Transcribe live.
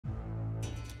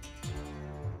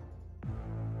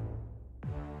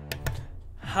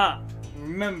Ha!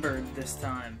 Remembered this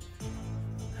time.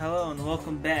 Hello and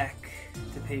welcome back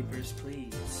to Papers,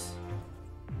 Please.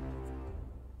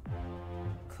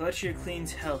 Clutcher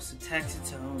cleans house, attacks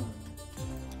its own.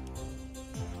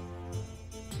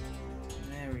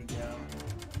 There we go.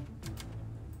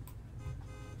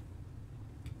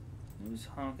 Who's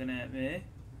honking at me?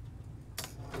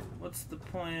 What's the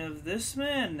point of this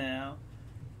man now?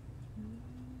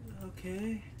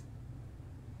 Okay.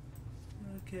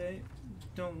 Okay.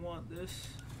 Don't want this.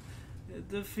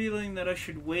 The feeling that I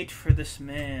should wait for this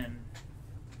man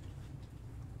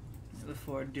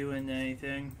before doing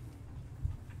anything.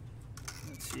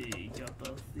 Let's see, got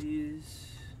both these.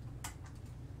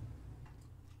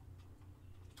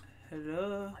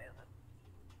 Hello?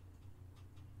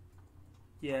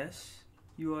 Yes?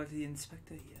 You are the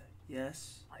inspector here.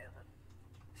 Yes?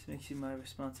 This makes you my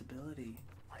responsibility.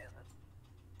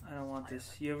 I don't want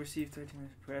this. You have received 13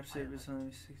 minutes. Perhaps it was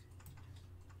only 6.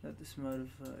 Let this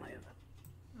motivate you.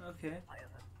 Okay.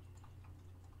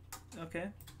 Okay.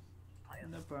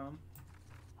 No problem.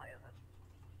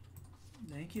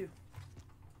 Thank you.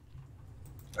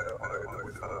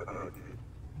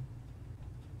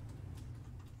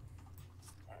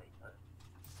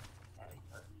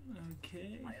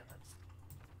 Okay.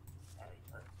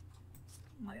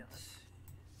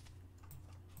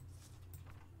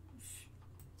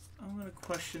 I'm gonna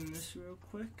question this real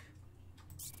quick.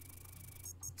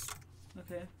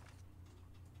 Okay.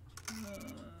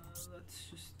 Let's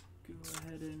just go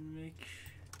ahead and make.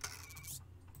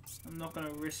 I'm not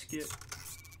gonna risk it.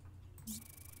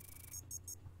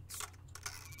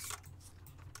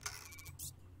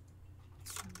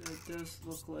 That does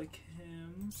look like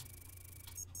him.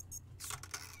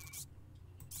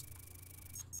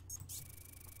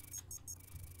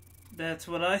 That's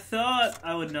what I thought.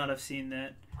 I would not have seen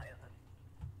that.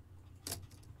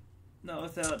 Not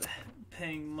without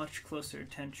paying much closer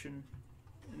attention.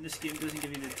 And this game doesn't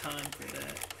give you the time for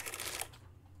that.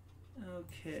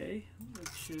 Okay,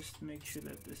 let's just make sure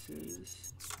that this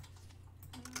is...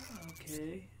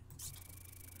 Okay.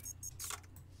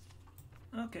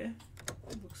 Okay,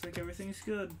 looks like everything's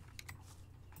good.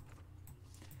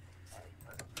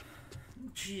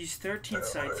 Geez, 13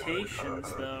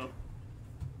 citations though.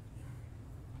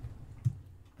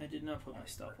 I did not put my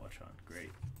stopwatch on,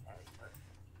 great.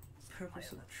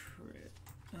 Purpose of trip.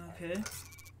 Okay.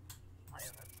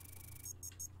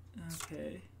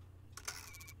 Okay.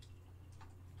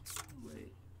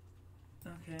 Wait.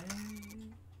 Okay.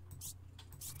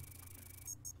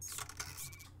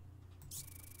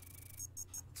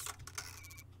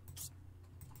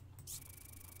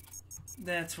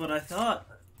 That's what I thought.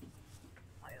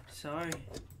 Sorry.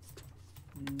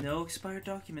 No expired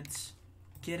documents.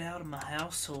 Get out of my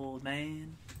household,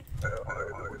 man.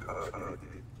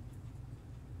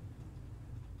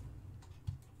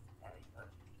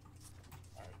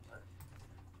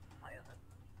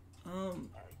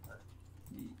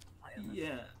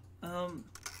 Yeah, oh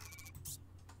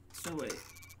wait,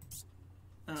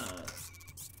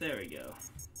 there we go,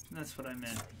 that's what I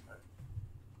meant.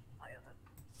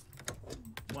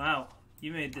 Wow,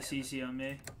 you made this easy on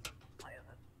me.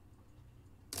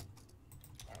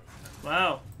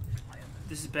 Wow,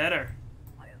 this is better.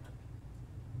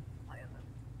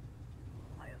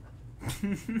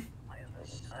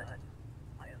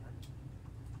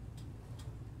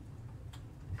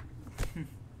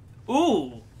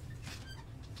 Ooh!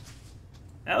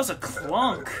 That was a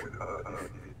clunk!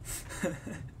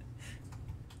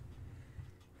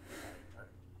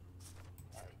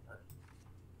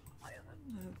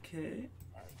 Okay.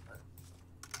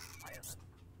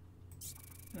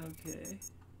 Okay.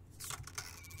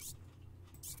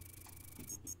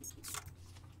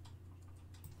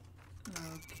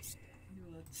 Okay,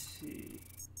 let's see.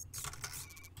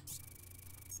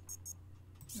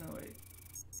 Oh wait.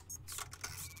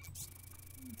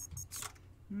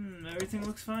 Everything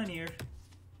looks fine here.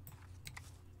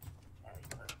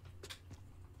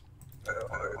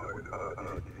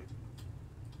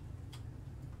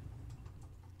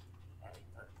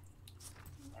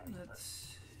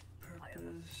 That's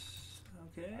purpose.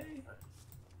 Okay.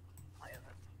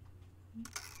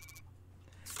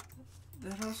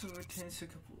 That also retains a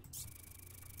couple.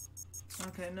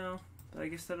 Okay, no. But I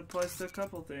guess that applies to a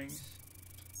couple things.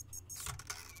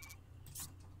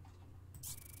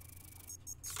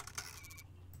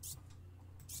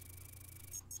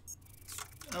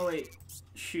 Oh wait,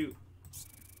 shoot.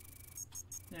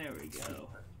 There we go.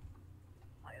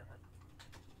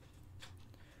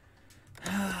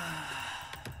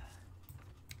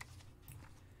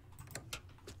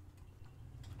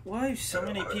 Why have so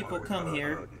many people come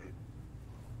here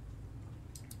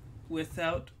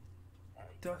without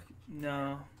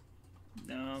no.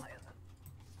 No.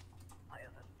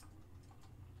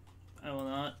 I will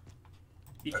not.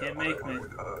 You can't make me.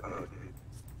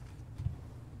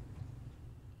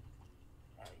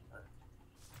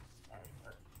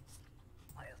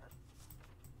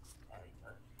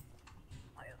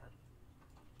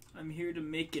 I'm here to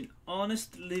make an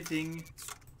honest living.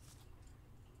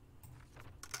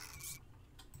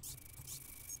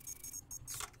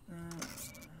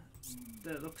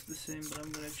 That looks the same, but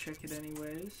I'm gonna check it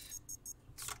anyways.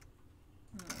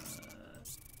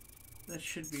 That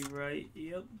should be right.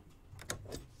 Yep.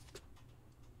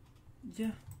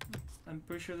 Yeah, I'm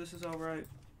pretty sure this is all right.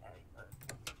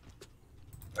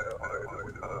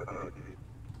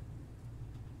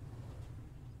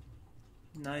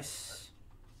 Nice.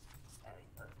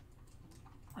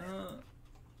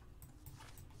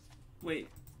 Wait.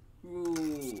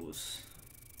 Rules.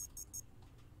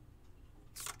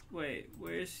 Wait,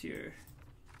 where's your...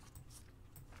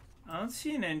 I don't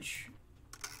see an inch.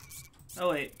 Oh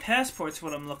wait, passport's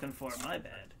what I'm looking for. My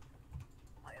bad.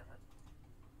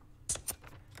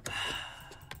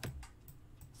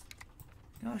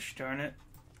 Gosh darn it.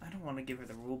 I don't want to give her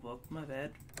the rule book. My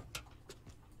bad.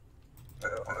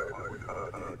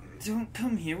 Don't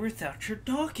come here without your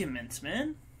documents,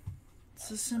 man.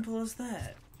 It's as simple as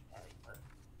that.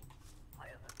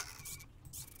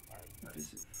 What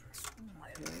is it?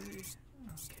 Okay.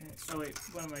 Okay. Oh wait,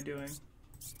 what am I doing?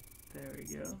 There we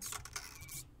go.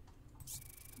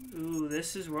 Ooh,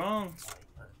 this is wrong.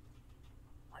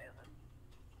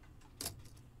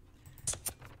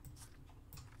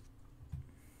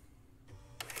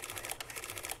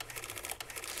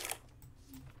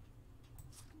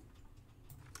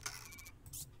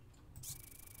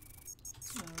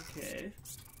 Okay.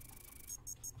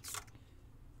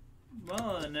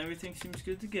 Well, and everything seems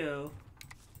good to go.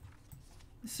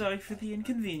 Sorry for the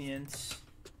inconvenience.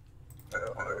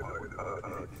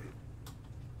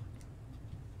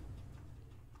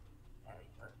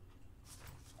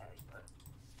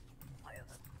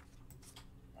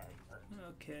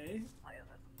 Okay.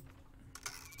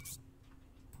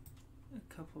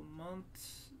 A couple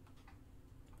months.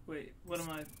 Wait, what am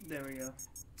I? There we go.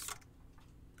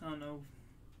 I don't know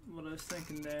what I was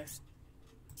thinking there.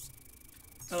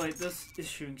 Oh wait, this is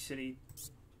Issuing City.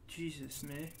 Jesus,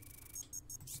 me.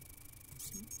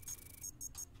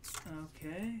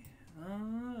 Okay.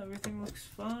 Everything looks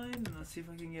fine. Let's see if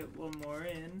I can get one more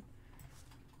in.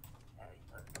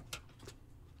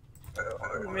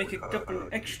 We'll make a couple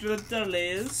extra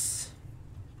dollars.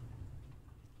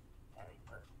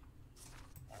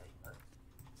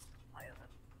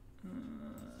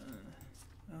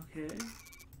 Okay.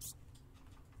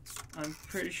 I'm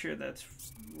pretty sure that's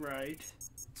right.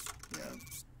 Yeah.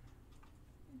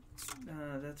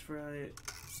 That's right.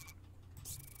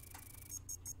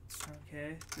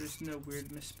 Okay, there's no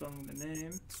weird misspelling the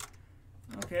name.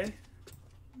 Okay.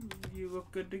 You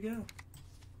look good to go.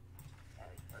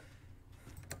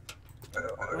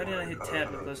 Why didn't I hit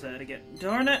tab to close that again?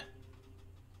 Darn it!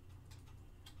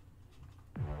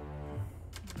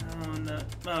 Oh no.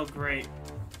 Oh great.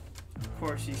 Of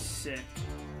course he's sick.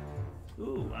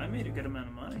 Ooh, I made a good amount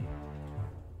of money.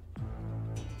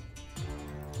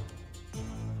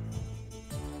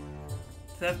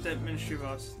 Theft at Ministry of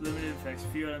Office. Limited effects.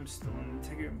 Few items stolen.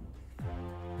 Take your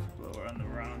blower on the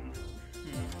run.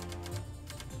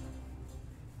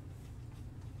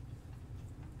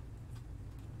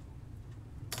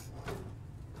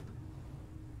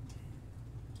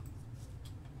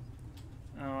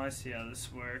 Oh, I see how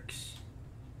this works.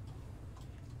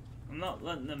 I'm not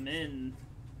letting them in.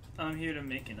 I'm here to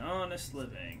make an honest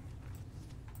living.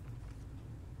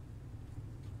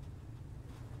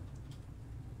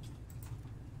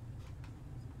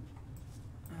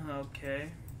 Okay.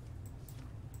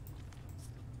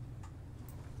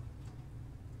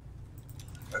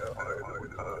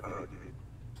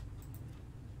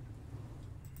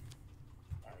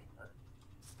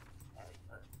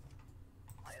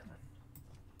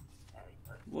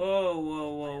 Whoa,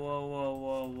 whoa, whoa, whoa, whoa,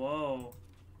 whoa, whoa.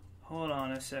 Hold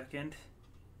on a second.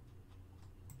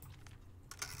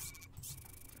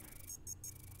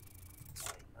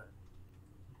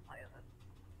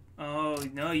 Oh,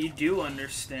 no, you do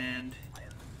understand.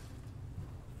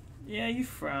 Yeah, you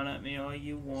frown at me all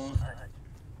you want.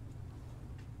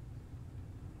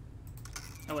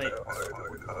 Oh, wait.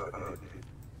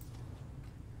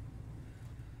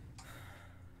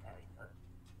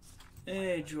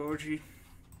 Hey, Georgie.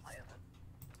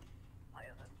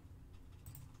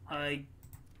 I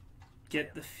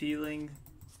get the feeling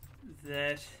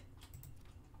that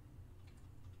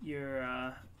you're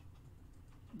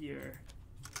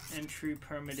entry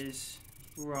permit is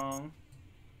wrong.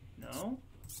 No,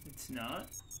 it's not.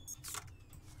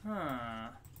 Huh.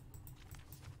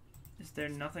 Is there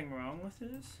nothing wrong with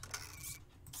this?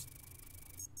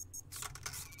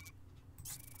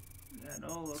 That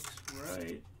all looks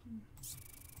right.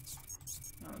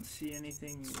 I don't see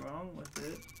anything wrong with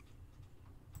it.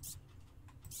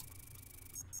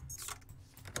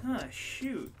 Ah,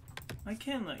 shoot. I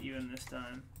can let you in this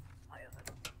time.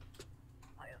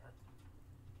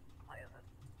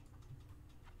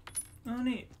 Oh,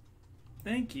 neat.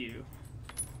 Thank you.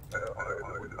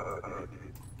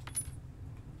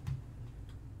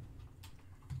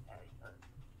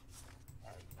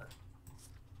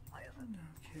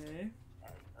 Okay.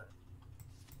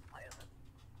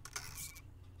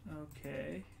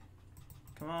 Okay.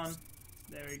 Come on.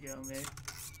 There we go, mate.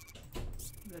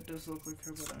 That does look like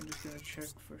her, but I'm just gonna check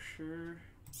for sure.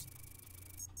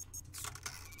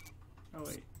 Oh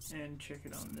wait, and check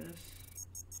it on this.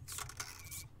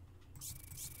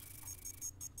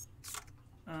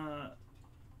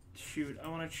 Shoot, I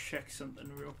want to check something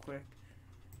real quick.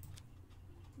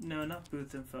 No, not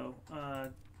booth info.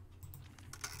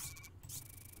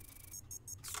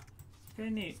 Okay,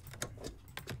 neat.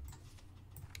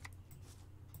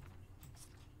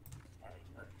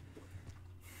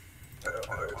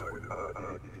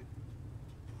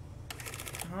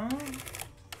 Huh?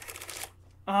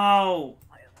 Oh!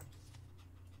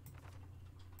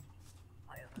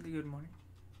 Good morning.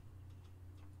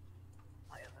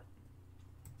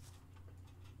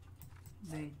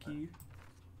 Thank you.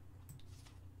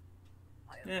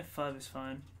 Yeah, 5 is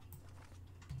fine.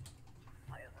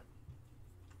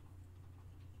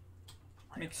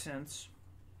 Makes sense.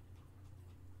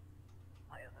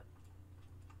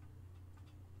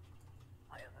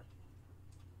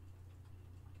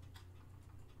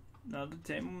 I'll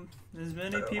detain as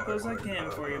many people as I can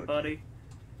for you, buddy.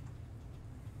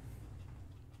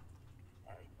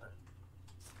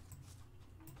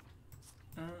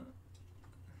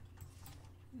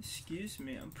 Excuse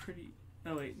me, I'm pretty...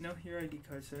 Oh wait, no, your ID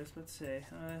card, so I was about to say.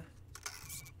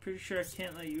 Pretty sure I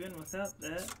can't let you in without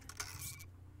that.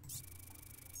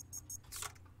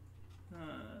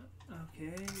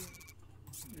 Okay.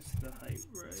 It's the height,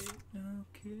 right?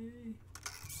 Okay.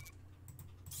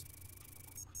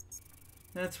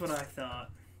 That's what I thought.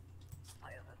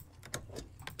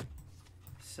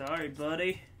 Sorry,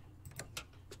 buddy.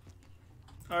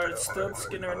 Alright, stud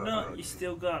skin or not, you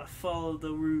still gotta follow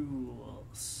the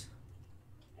rules.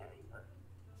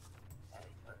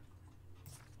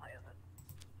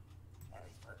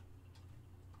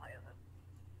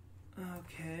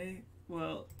 Okay,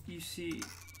 well, you see...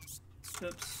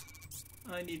 Oops.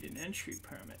 I need an entry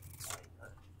permit.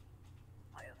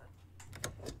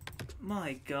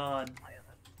 My god.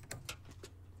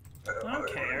 I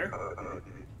don't care.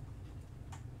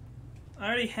 I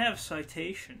already have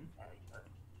citation.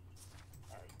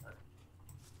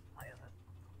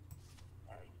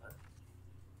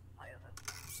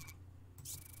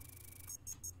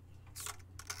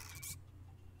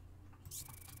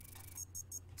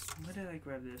 Why did I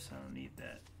grab this? I don't need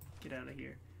that. Get out of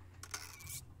here.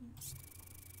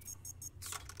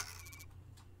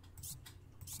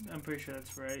 I'm pretty sure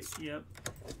that's right. Yep.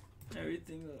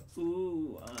 Everything.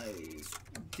 Ooh, I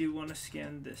do want to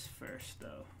scan this first,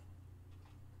 though.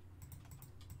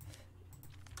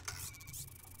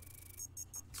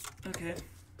 Okay.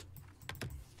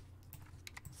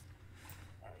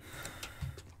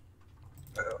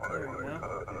 There we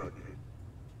go.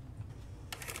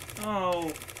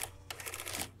 Oh.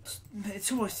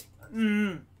 It's always...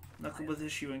 Knuckle with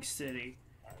issuing city.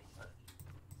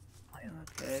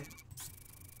 Okay.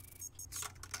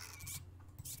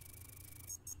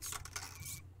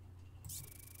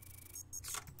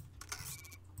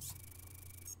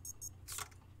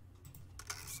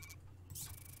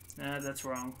 Nah, that's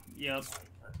wrong. Yep.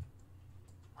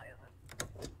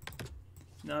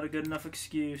 Not a good enough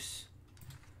excuse.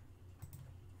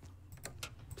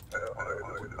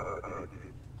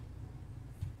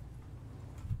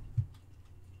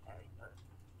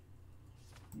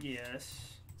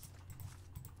 Yes.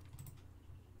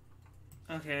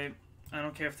 Okay, I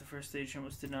don't care if the first agent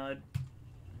was denied.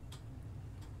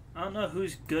 I don't know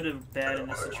who's good or bad in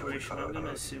this situation. I'm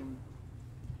gonna assume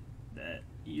that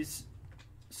he's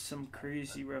some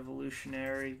crazy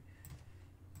revolutionary.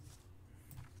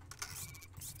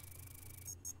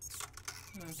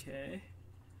 Okay.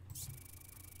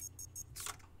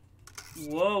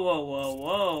 Whoa, whoa, whoa,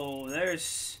 whoa.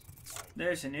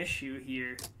 There's an issue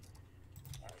here.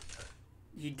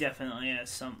 He definitely has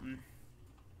something.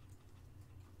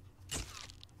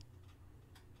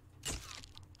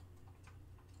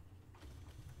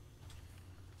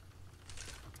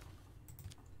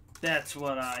 That's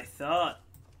what I thought.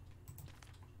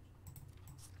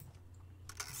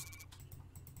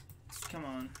 Come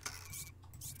on.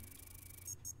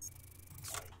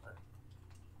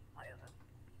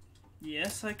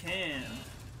 Yes, I can.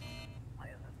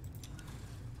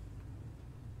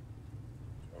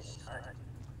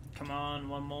 Come on,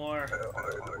 one more.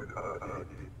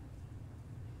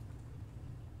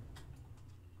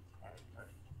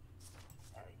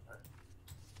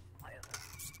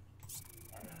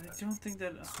 I don't think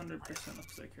that 100%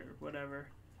 looks like her. Whatever.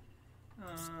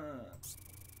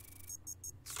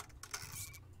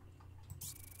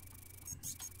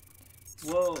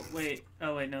 Whoa, wait.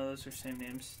 Oh, wait, no, those are same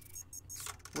names.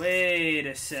 Wait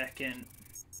a second.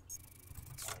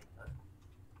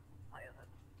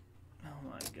 Oh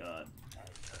my god.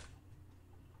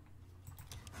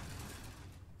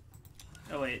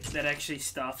 Oh wait, that actually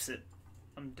stops it.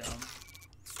 I'm dumb.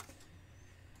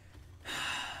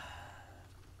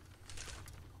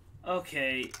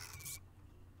 Okay.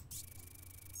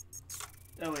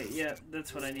 Oh wait, yeah,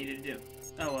 that's what I needed to do.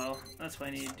 Oh well, that's what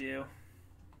I need to do.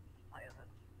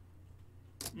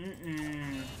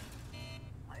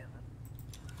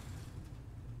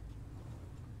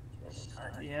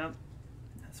 Yep,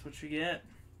 that's what you get.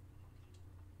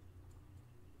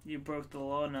 You broke the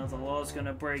law, now the law's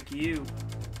gonna break you.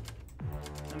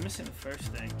 I'm missing the first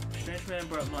thing. Strange man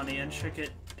brought money, uncheck it,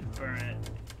 and burn it.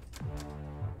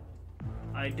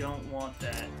 I don't want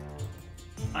that.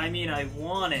 I mean, I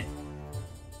want it,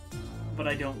 but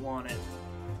I don't want it.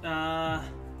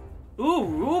 Ooh,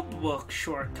 rulebook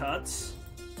shortcuts.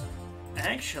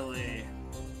 Actually,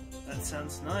 that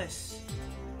sounds nice.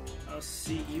 I'll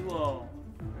see you all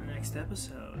in the next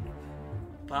episode.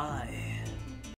 Bye.